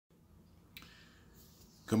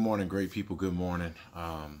Good morning, great people. Good morning.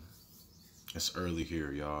 It's early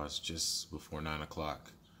here, y'all. It's just before 9 o'clock.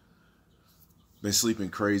 Been sleeping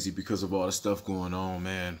crazy because of all the stuff going on,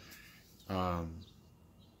 man.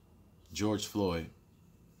 George Floyd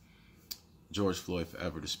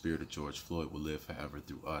forever. The spirit of George Floyd will live forever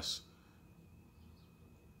through us.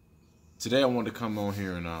 Today I wanted to come on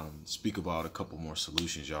here and speak about a couple more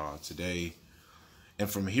solutions, y'all. Today and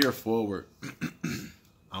from here forward,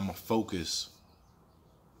 I'm going to focus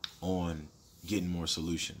on getting more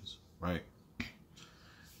solutions, right?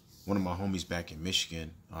 One of my homies back in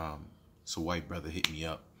Michigan, it's a white brother, hit me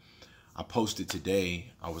up. I posted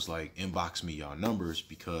today, I was like, inbox me y'all numbers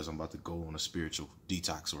because I'm about to go on a spiritual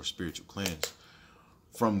detox or a spiritual cleanse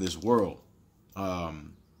from this world.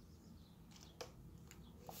 I'm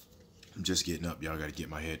just getting up, y'all. Got to get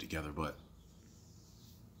my head together, but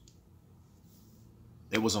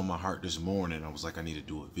it was on my heart this morning. I was like, I need to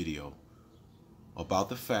do a video about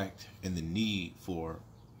the fact and the need for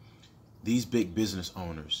these big business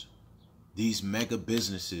owners, these mega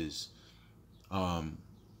businesses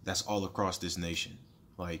that's all across this nation.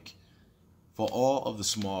 Like, for all of the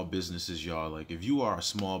small businesses, y'all, like if you are a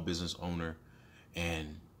small business owner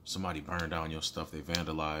and somebody burned down your stuff, they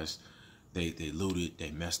vandalized, they looted,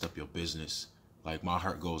 they messed up your business, like my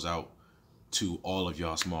heart goes out to all of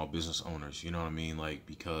y'all small business owners, you know what I mean? Like,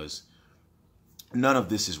 because none of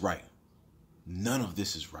this is right. None of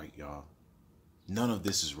this is right, y'all. None of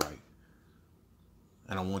this is right.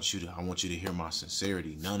 And I want you to hear my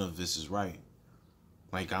sincerity. None of this is right.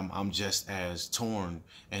 Like I'm just as torn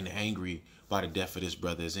and angry by the death of this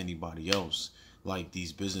brother as anybody else. Like,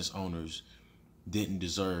 these business owners didn't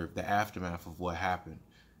deserve the aftermath of what happened.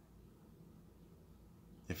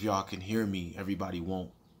 If y'all can hear me, everybody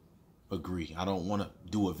won't agree. I don't want to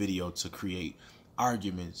do a video to create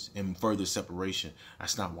arguments and further separation.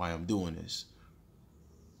 That's not why I'm doing this.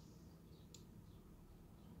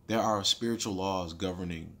 There are spiritual laws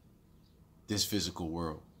governing this physical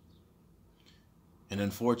world. And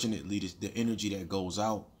unfortunately, the energy that goes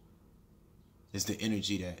out is the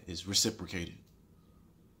energy that is reciprocated.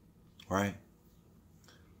 Right?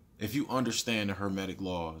 If you understand the Hermetic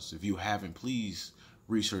laws, if you haven't, please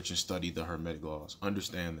research and study the Hermetic laws.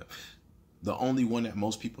 Understand that the only one that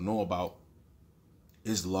most people know about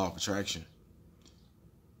is the law of attraction.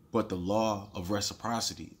 But the law of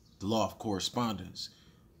reciprocity, the law of correspondence,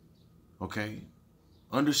 okay?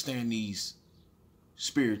 Understand these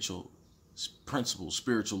spiritual principles,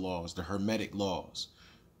 spiritual laws, the Hermetic laws.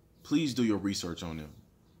 Please do your research on them.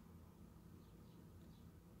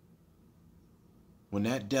 When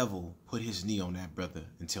that devil put his knee on that brother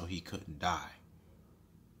until he couldn't die,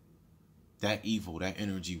 that evil, that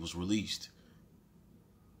energy was released.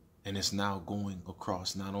 And it's now going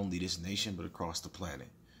across not only this nation, but across the planet.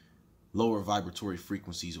 Lower vibratory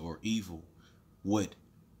frequencies or evil, what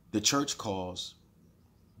the church calls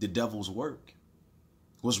the devil's work,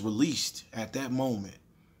 was released at that moment.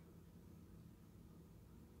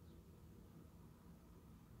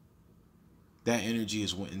 That energy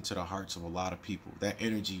has went into the hearts of a lot of people. That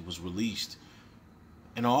energy was released.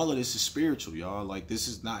 And all of this is spiritual, y'all. Like, this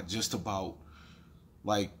is not just about,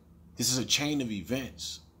 like, this is a chain of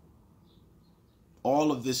events.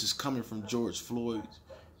 All of this is coming from George Floyd.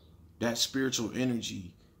 That spiritual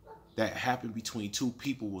energy that happened between two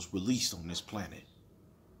people was released on this planet.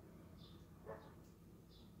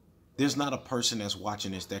 There's not a person that's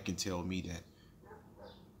watching this that can tell me that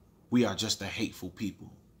we are just a hateful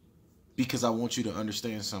people. Because I want you to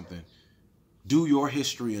understand something. Do your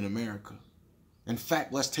history in America. In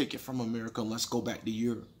fact, let's take it from America and let's go back to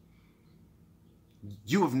Europe.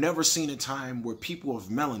 You have never seen a time where people of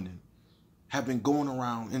melanin have been going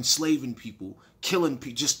around enslaving people, killing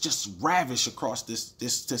people, just ravish across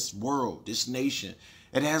this world, this nation.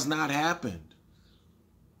 It has not happened.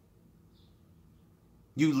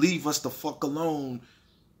 You leave us the fuck alone.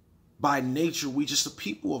 By nature, we just a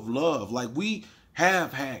people of love. Like, we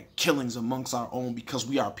have had killings amongst our own because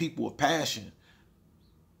we are people of passion.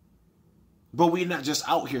 But we're not just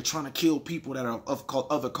out here trying to kill people that are of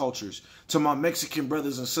other cultures. To my Mexican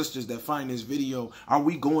brothers and sisters that find this video, are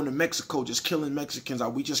we going to Mexico just killing Mexicans? Are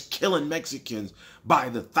we just killing Mexicans by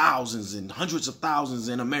the thousands and hundreds of thousands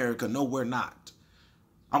in America? No, we're not.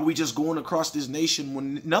 Are we just going across this nation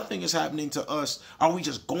when nothing is happening to us? Are we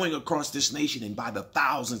just going across this nation and by the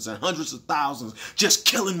thousands and hundreds of thousands just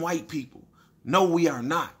killing white people? No, we are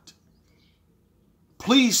not.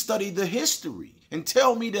 Please study the history and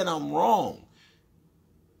tell me that I'm wrong.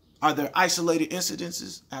 Are there isolated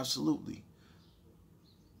incidences? Absolutely.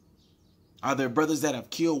 Are there brothers that have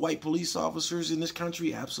killed white police officers in this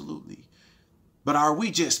country? Absolutely. But are we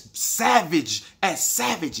just savage as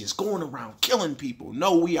savages going around killing people?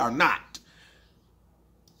 No, we are not.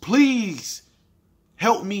 Please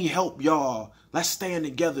help me help y'all. Let's stand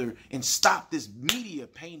together and stop this media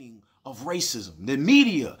painting of racism. The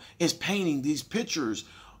media is painting these pictures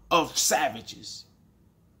of savages.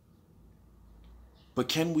 But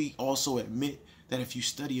can we also admit that if you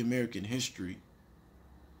study American history,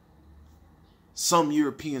 some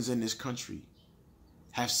Europeans in this country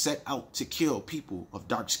have set out to kill people of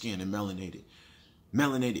dark skin and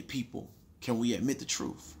melanated people? Can we admit the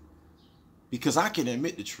truth? Because I can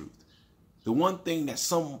admit the truth. The one thing that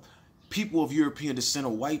some people of European descent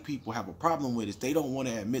or white people have a problem with is they don't want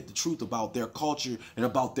to admit the truth about their culture and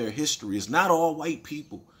about their history. It's not all white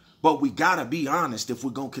people, but we got to be honest if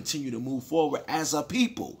we're going to continue to move forward as a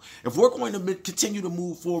people. If we're going to continue to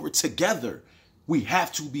move forward together, we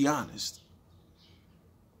have to be honest.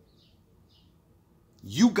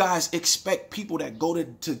 You guys expect people that go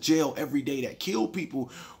to jail every day, that kill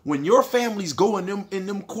people, when your families go in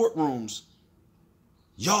them courtrooms,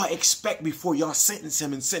 y'all expect before y'all sentence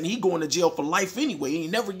him and he going to jail for life anyway. He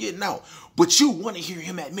ain't never getting out. But you want to hear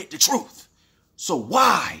him admit the truth. So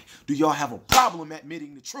why do y'all have a problem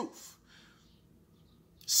admitting the truth?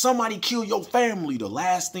 Somebody kill your family. The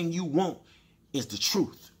last thing you want is the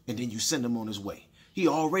truth. And then you send him on his way. He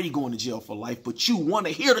already going to jail for life, but you want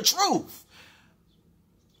to hear the truth.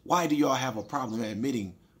 Why do y'all have a problem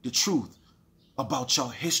admitting the truth about y'all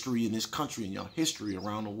history in this country and y'all history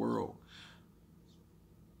around the world?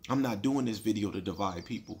 I'm not doing this video to divide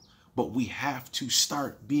people, but we have to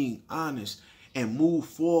start being honest and move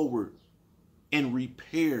forward and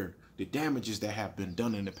repair the damages that have been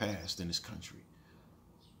done in the past in this country.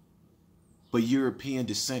 But European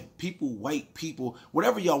descent people, white people,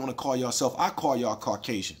 whatever y'all want to call yourself, I call y'all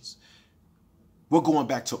Caucasians. We're going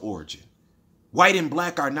back to origin. White and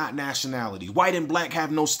black are not nationalities. White and black have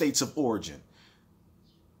no states of origin.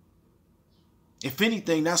 If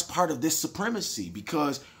anything, that's part of this supremacy,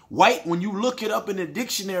 because white, when you look it up in the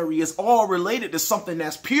dictionary, is all related to something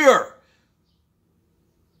that's pure.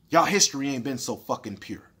 Y'all history ain't been so fucking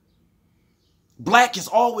pure. Black is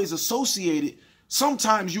always associated.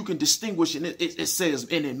 Sometimes you can distinguish, and it says,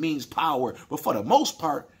 and it means power, but for the most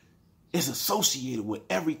part, it's associated with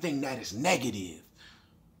everything that is negative.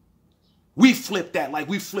 We flip that like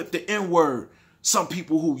we flip the N-word. Some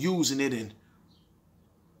people who using it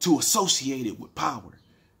to associate it with power.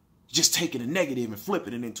 Just taking a negative and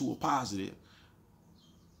flipping it into a positive.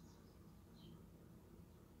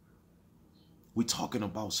 We're talking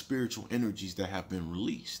about spiritual energies that have been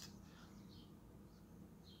released.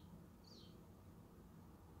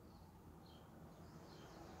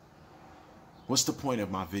 What's the point of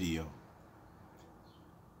my video?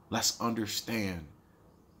 Let's understand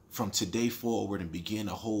from today forward and begin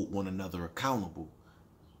to hold one another accountable.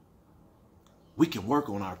 We can work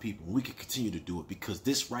on our people. We can continue to do it, because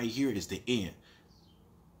this right here is the end.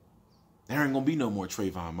 There ain't going to be no more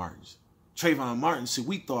Trayvon Martins. Trayvon Martin, see,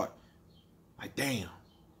 we thought, like, damn,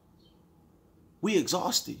 we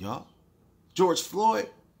exhausted, y'all. George Floyd,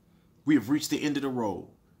 we have reached the end of the road.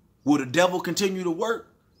 Will the devil continue to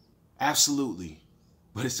work? Absolutely.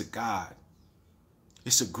 But it's a God.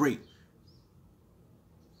 It's a great,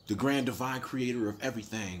 the grand divine creator of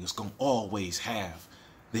everything is going to always have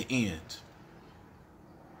the end.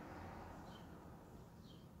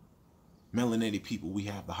 Melanated people, we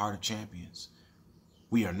have the heart of champions.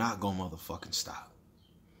 We are not going to motherfucking stop.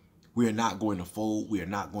 We are not going to fold. We are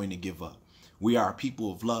not going to give up. We are a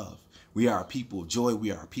people of love. We are a people of joy.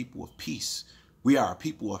 We are a people of peace. We are a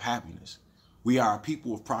people of happiness. We are a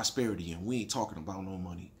people of prosperity, and we ain't talking about no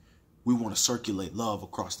money. We want to circulate love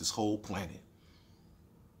across this whole planet.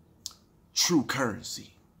 True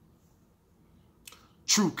currency.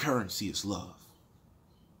 True currency is love.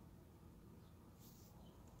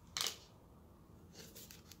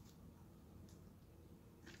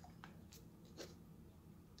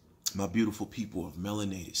 My beautiful people of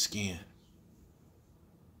melanated skin,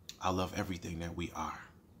 I love everything that we are.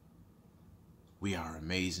 We are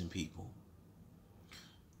amazing people.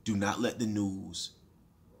 Do not let the news,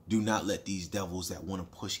 do not let these devils that want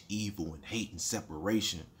to push evil and hate and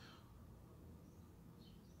separation,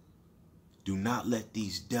 do not let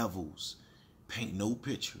these devils paint no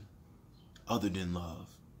picture other than love.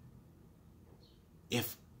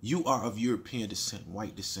 If you are of European descent,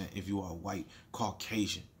 white descent, if you are white,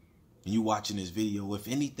 Caucasian, and you watching this video, if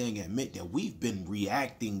anything, admit that we've been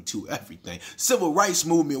reacting to everything. Civil rights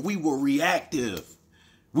movement, we were reactive.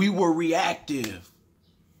 We were reactive.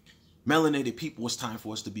 Melanated people, it's time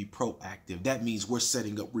for us to be proactive. That means we're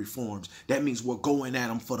setting up reforms. That means we're going at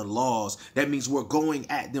them for the laws. That means we're going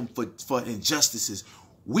at them for injustices.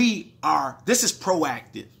 This is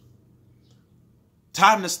proactive.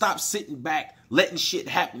 Time to stop sitting back, letting shit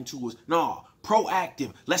happen to us. No,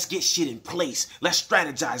 proactive. Let's get shit in place. Let's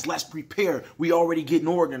strategize. Let's prepare. We already getting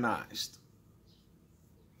organized.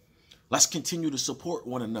 Let's continue to support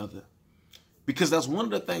one another. Because that's one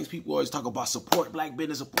of the things people always talk about. Support black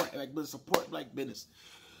business, support black business, support black business.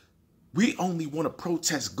 We only want to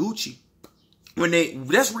protest Gucci when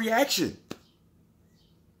that's reaction.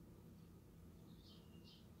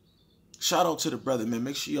 Shout out to the brother, man.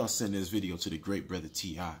 Make sure y'all send this video to the great brother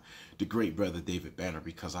T.I., the great brother David Banner,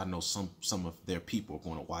 because I know some of their people are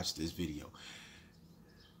going to watch this video.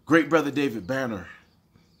 Great brother David Banner,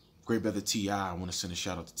 great brother T.I., I want to send a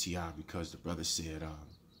shout out to T.I. because the brother said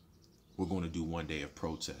we're going to do one day of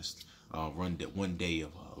protest, one day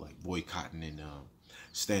of like boycotting and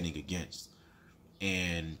standing against.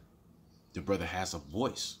 And the brother has a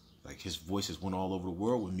voice. Like his voice has went all over the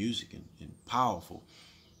world with music and powerful.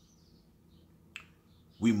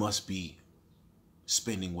 We must be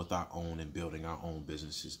spending with our own and building our own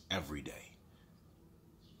businesses every day.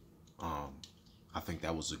 I think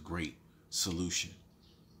that was a great solution.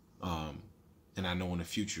 And I know in the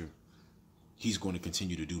future, he's going to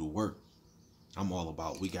continue to do the work. I'm all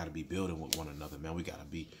about, we got to be building with one another, man. We got to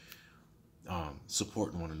be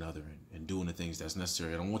supporting one another and doing the things that's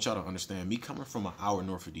necessary. And I want y'all to understand, me coming from an hour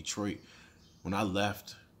north of Detroit, when I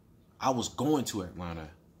left, I was going to Atlanta,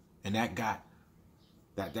 and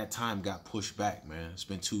that time got pushed back, man. It's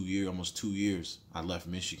been 2 years, almost 2 years I left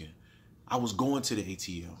Michigan. I was going to the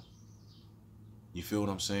ATL. You feel what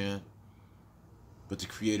I'm saying? But the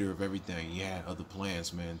creator of everything, he had other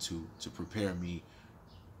plans, man, to prepare me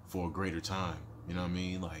for a greater time. You know what I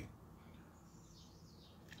mean? Like,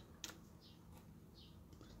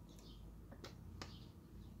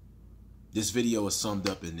 this video is summed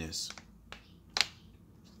up in this.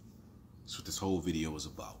 That's what this whole video is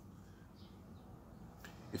about.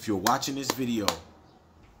 If you're watching this video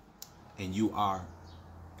and you are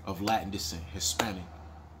of Latin descent, Hispanic,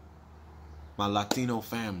 my Latino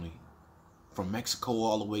family, from Mexico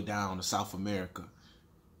all the way down to South America,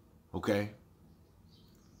 okay?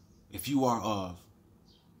 If you are of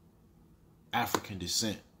African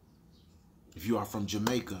descent, if you are from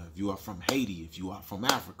Jamaica, if you are from Haiti, if you are from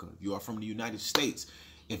Africa, if you are from the United States,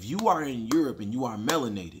 if you are in Europe and you are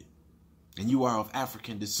melanated and you are of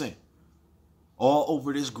African descent, all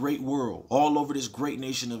over this great world, all over this great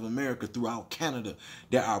nation of America, throughout Canada,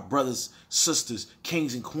 there are brothers, sisters,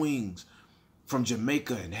 kings and queens from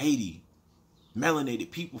Jamaica and Haiti,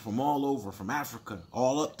 melanated people from all over, from Africa,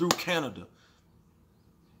 all up through Canada.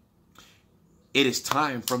 It is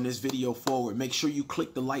time from this video forward. Make sure you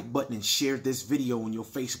click the like button and share this video on your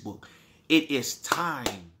Facebook. It is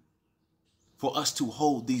time for us to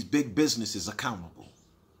hold these big businesses accountable.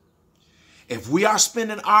 If we are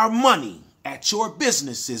spending our money at your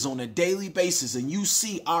businesses on a daily basis and you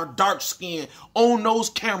see our dark skin on those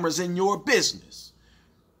cameras in your business,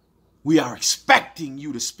 we are expecting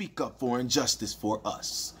you to speak up for injustice for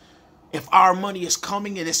us. If our money is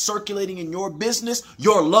coming and is circulating in your business,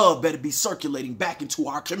 your love better be circulating back into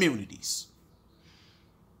our communities.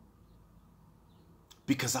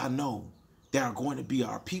 Because I know there are going to be,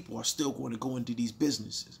 our people are still going to go into these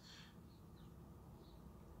businesses.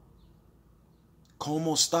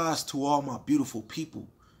 Como estás to all my beautiful people.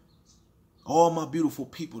 All my beautiful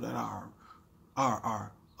people that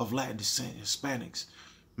are of Latin descent, Hispanics,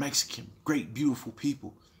 Mexican, great, beautiful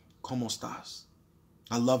people. Como estás?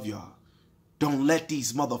 I love y'all. Don't let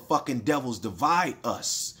these motherfucking devils divide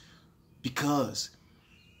us, because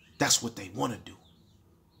that's what they want to do.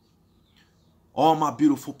 All my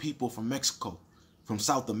beautiful people from Mexico, from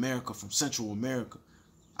South America, from Central America,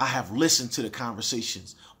 I have listened to the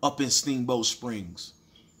conversations up in Steamboat Springs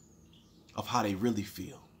of how they really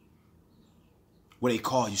feel. What they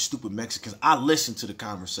call you stupid Mexicans. I listen to the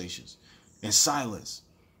conversations in silence.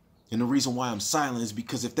 And the reason why I'm silent is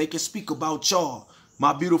because if they can speak about y'all,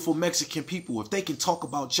 my beautiful Mexican people, if they can talk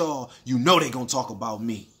about y'all, you know they're going to talk about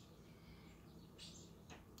me.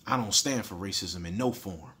 I don't stand for racism in no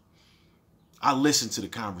form. I listen to the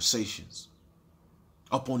conversations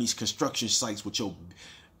up on these construction sites with your,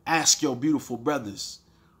 ask your beautiful brothers,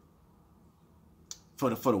 for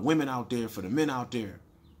the women out there, for the men out there,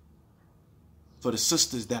 for the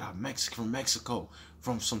sisters that are Mexican, from Mexico,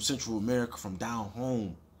 from Central America, from down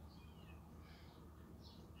home.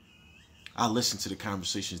 I listen to the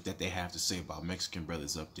conversations that they have to say about Mexican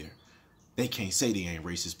brothers up there. They can't say they ain't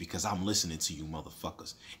racist because I'm listening to you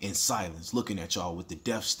motherfuckers in silence, looking at y'all with the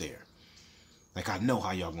death stare. Like, I know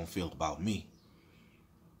how y'all gonna feel about me.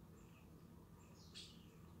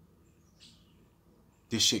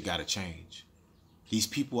 This shit gotta change. These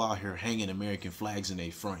people out here hanging American flags in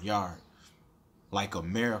their front yard like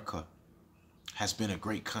America has been a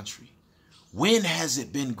great country. When has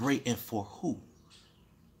it been great, and for who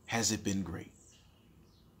has it been great?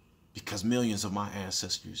 Because millions of my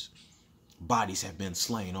ancestors' bodies have been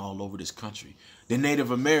slain all over this country. The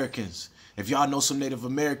Native Americans, if y'all know some Native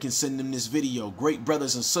Americans, send them this video. Great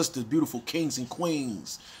brothers and sisters, beautiful kings and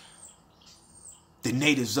queens, the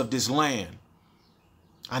natives of this land.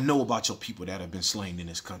 I know about your people that have been slain in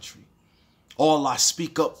this country. All I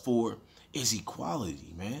speak up for is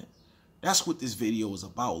equality, man. That's what this video is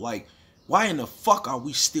about. Like, why in the fuck are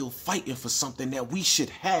we still fighting for something that we should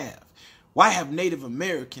have? Why have Native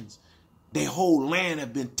Americans, their whole land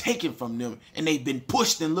have been taken from them and they've been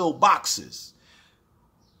pushed in little boxes?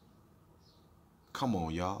 Come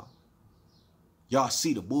on, y'all. Y'all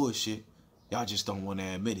see the bullshit. Y'all just don't want to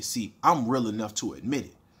admit it. See, I'm real enough to admit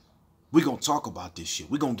it. We're going to talk about this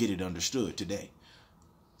shit. We're going to get it understood today.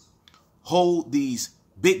 Hold these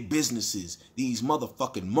big businesses, these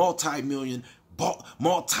motherfucking multi-billion,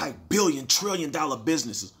 trillion-dollar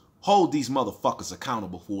businesses. Hold these motherfuckers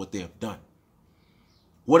accountable for what they have done.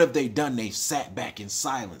 What have they done? They've sat back in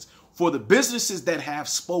silence. For the businesses that have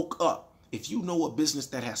spoke up, if you know a business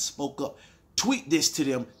that has spoke up, tweet this to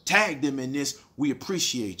them, tag them in this. We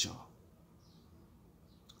appreciate y'all.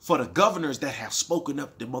 For the governors that have spoken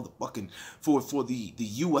up, the motherfucking, for the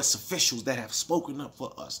U.S. officials that have spoken up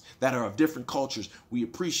for us, that are of different cultures, we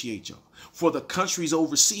appreciate y'all. For the countries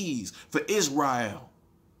overseas, for Israel,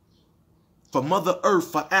 for Mother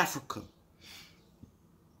Earth, for Africa,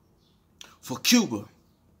 for Cuba,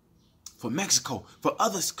 for Mexico, for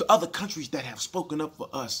other countries that have spoken up for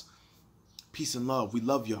us. Peace and love. We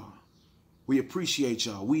love y'all. We appreciate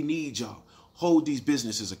y'all. We need y'all. Hold these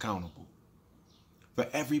businesses accountable. For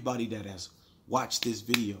everybody that has watched this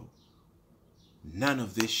video, none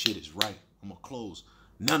of this shit is right. I'm going to close.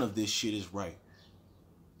 None of this shit is right.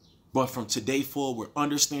 But from today forward,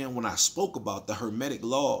 understand when I spoke about the Hermetic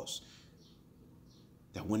laws,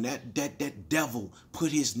 that when that devil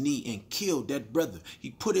put his knee and killed that brother,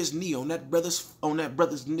 he put his knee on that brother's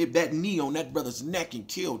neck and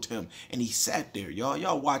killed him. And he sat there, y'all.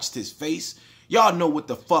 Y'all watched his face. Y'all know what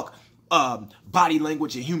the fuck body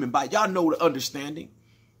language and human body. Y'all know the understanding.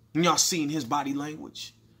 And y'all seen his body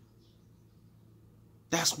language.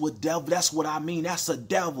 That's what I mean. That's a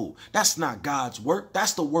devil. That's not God's work.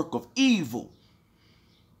 That's the work of evil.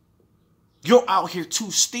 You're out here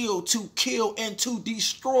to steal, to kill, and to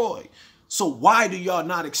destroy. So why do y'all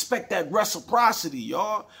not expect that reciprocity,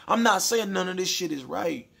 y'all? I'm not saying none of this shit is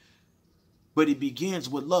right. But it begins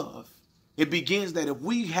with love. It begins that if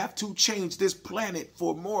we have to change this planet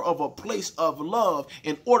for more of a place of love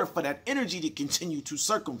in order for that energy to continue to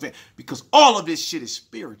circumvent, because all of this shit is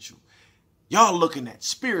spiritual. Y'all looking at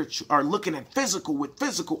spiritual or looking at physical with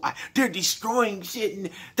physical. They're destroying shit. And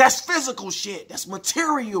that's physical shit. That's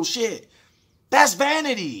material shit. That's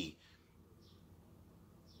vanity.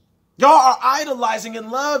 Y'all are idolizing and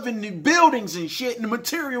loving the buildings and shit and the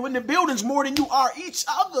material in the buildings more than you are each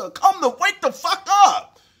other. Come to wake the fuck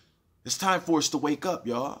up. It's time for us to wake up,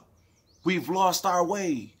 y'all. We've lost our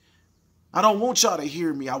way. I don't want y'all to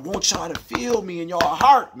hear me. I want y'all to feel me in your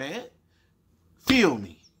heart, man. Feel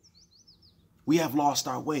me. We have lost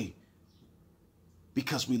our way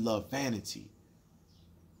because we love vanity.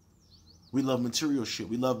 We love material shit.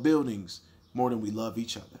 We love buildings more than we love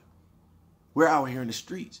each other. We're out here in the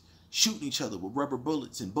streets shooting each other with rubber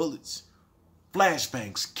bullets and bullets.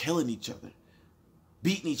 Flashbangs, killing each other.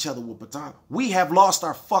 Beating each other with baton. We have lost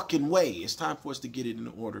our fucking way. It's time for us to get it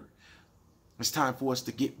in order. It's time for us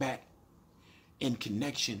to get back in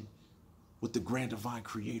connection with the grand divine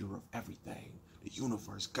creator of everything. The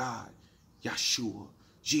universe, God, Yeshua,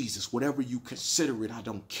 Jesus, whatever you consider it. I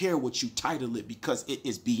don't care what you title it because it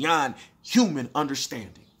is beyond human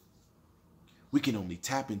understanding. We can only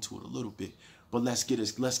tap into it a little bit. But let's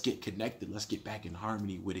get connected. Let's get back in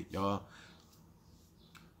harmony with it, y'all.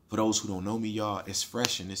 For those who don't know me, y'all, it's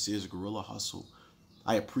fresh and this is Guerrilla Hustle.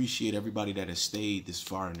 I appreciate everybody that has stayed this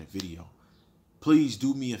far in the video. Please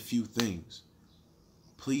do me a few things.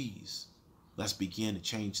 Please, let's begin to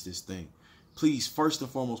change this thing. Please, first and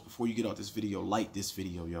foremost, before you get out this video, like this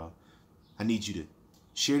video, y'all. I need you to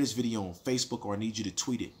share this video on Facebook or I need you to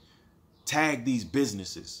tweet it. Tag these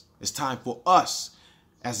businesses. It's time for us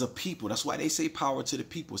as a people. That's why they say power to the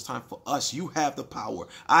people. It's time for us. You have the power.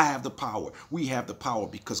 I have the power. We have the power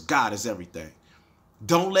because God is everything.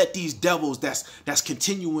 Don't let these devils that's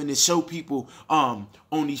continuing to show people on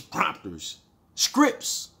these prompters,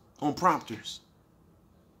 scripts on prompters.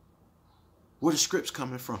 Where the script's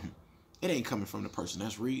coming from? It ain't coming from the person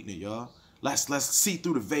that's reading it, y'all. Let's see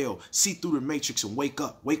through the veil, see through the matrix, and wake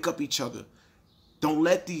up each other. Don't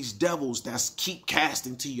let these devils that keep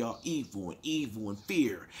casting to y'all evil and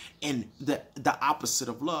fear and the opposite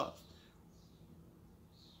of love.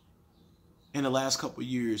 In the last couple of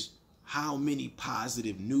years, how many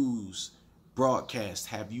positive news broadcasts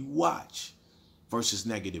have you watched versus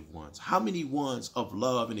negative ones? How many ones of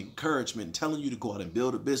love and encouragement telling you to go out and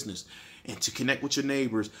build a business and to connect with your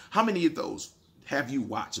neighbors? How many of those have you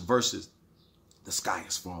watched versus the sky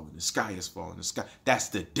is falling, the sky is falling, the sky? That's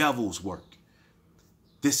the devil's work.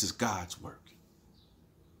 This is God's work.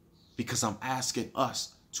 Because I'm asking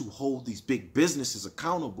us to hold these big businesses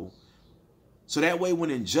accountable. So that way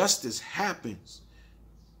when injustice happens,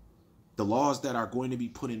 the laws that are going to be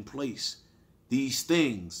put in place, these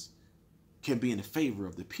things can be in the favor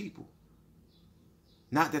of the people.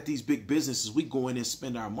 Not that these big businesses, we go in and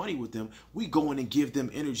spend our money with them. We go in and give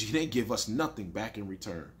them energy. They give us nothing back in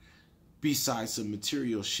return. Besides some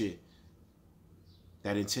material shit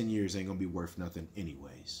that in 10 years ain't going to be worth nothing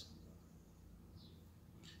anyways.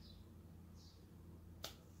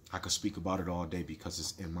 I could speak about it all day because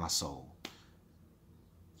it's in my soul.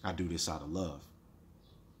 I do this out of love.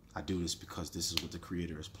 I do this because this is what the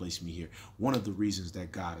Creator has placed me here. One of the reasons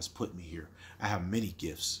that God has put me here. I have many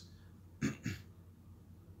gifts.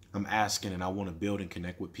 I'm asking and I want to build and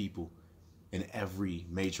connect with people in every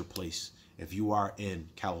major place. If you are in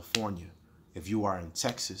California, if you are in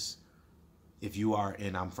Texas, if you are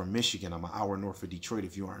in, I'm from Michigan, I'm an hour north of Detroit.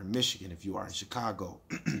 If you are in Michigan, if you are in Chicago,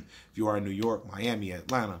 if you are in New York, Miami,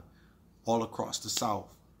 Atlanta, all across the South.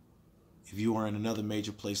 If you are in another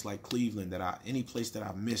major place like Cleveland, any place that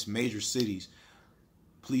I miss, major cities,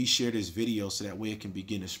 please share this video so that way it can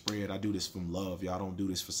begin to spread. I do this from love. Y'all don't do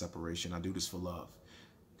this for separation. I do this for love.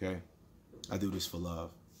 Okay? I do this for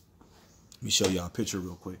love. Let me show y'all a picture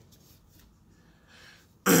real quick.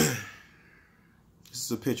 This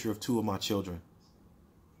is a picture of two of my children.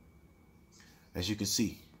 As you can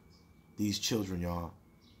see, these children, y'all,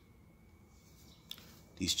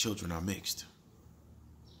 these children are mixed.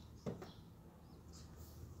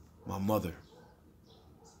 My mother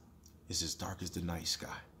is as dark as the night sky.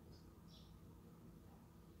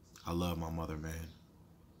 I love my mother, man.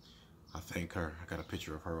 I thank her. I got a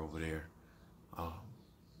picture of her over there.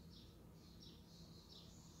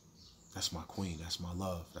 That's my queen. That's my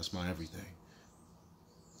love. That's my everything.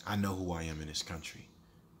 I know who I am in this country.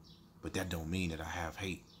 But that don't mean that I have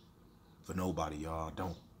hate for nobody, y'all. I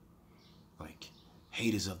don't. Like,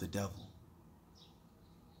 hate is of the devil.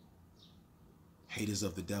 Hate is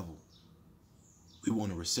of the devil. We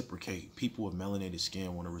want to reciprocate. People with melanated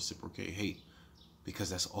skin want to reciprocate hate because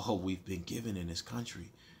that's all we've been given in this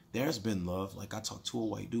country. There's been love. Like, I talked to a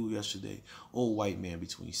white dude yesterday, old white man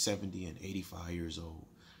between 70 and 85 years old.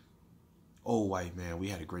 Old white man. We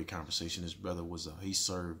had a great conversation. His brother was, he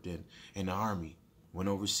served in the army, went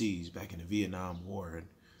overseas back in the Vietnam War. And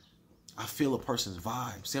I feel a person's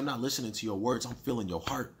vibe. See, I'm not listening to your words. I'm feeling your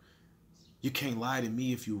heart. You can't lie to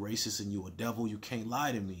me if you racist and you a devil. You can't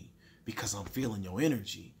lie to me because I'm feeling your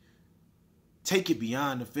energy. Take it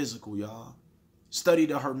beyond the physical, y'all. Study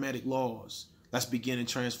the hermetic laws. Let's begin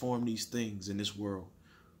to transform these things in this world.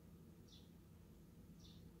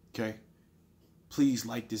 Okay? Please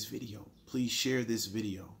like this video. Please share this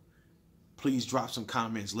video. Please drop some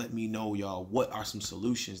comments. Let me know, y'all, what are some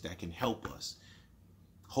solutions that can help us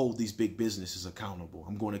hold these big businesses accountable.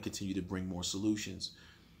 I'm going to continue to bring more solutions.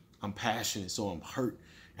 I'm passionate, so I'm hurt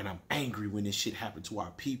and I'm angry when this shit happened to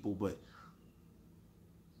our people, but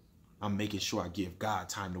I'm making sure I give God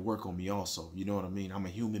time to work on me also. You know what I mean? I'm a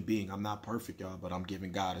human being. I'm not perfect, y'all, but I'm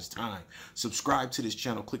giving God his time. Subscribe to this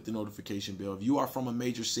channel. Click the notification bell. If you are from a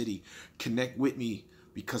major city, connect with me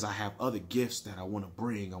because I have other gifts that I want to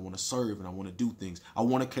bring. I want to serve and I want to do things. I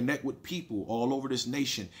want to connect with people all over this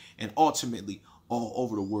nation and ultimately all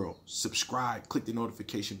over the world. Subscribe. Click the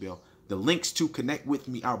notification bell. The links to connect with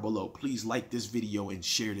me are below. Please like this video and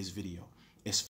share this video.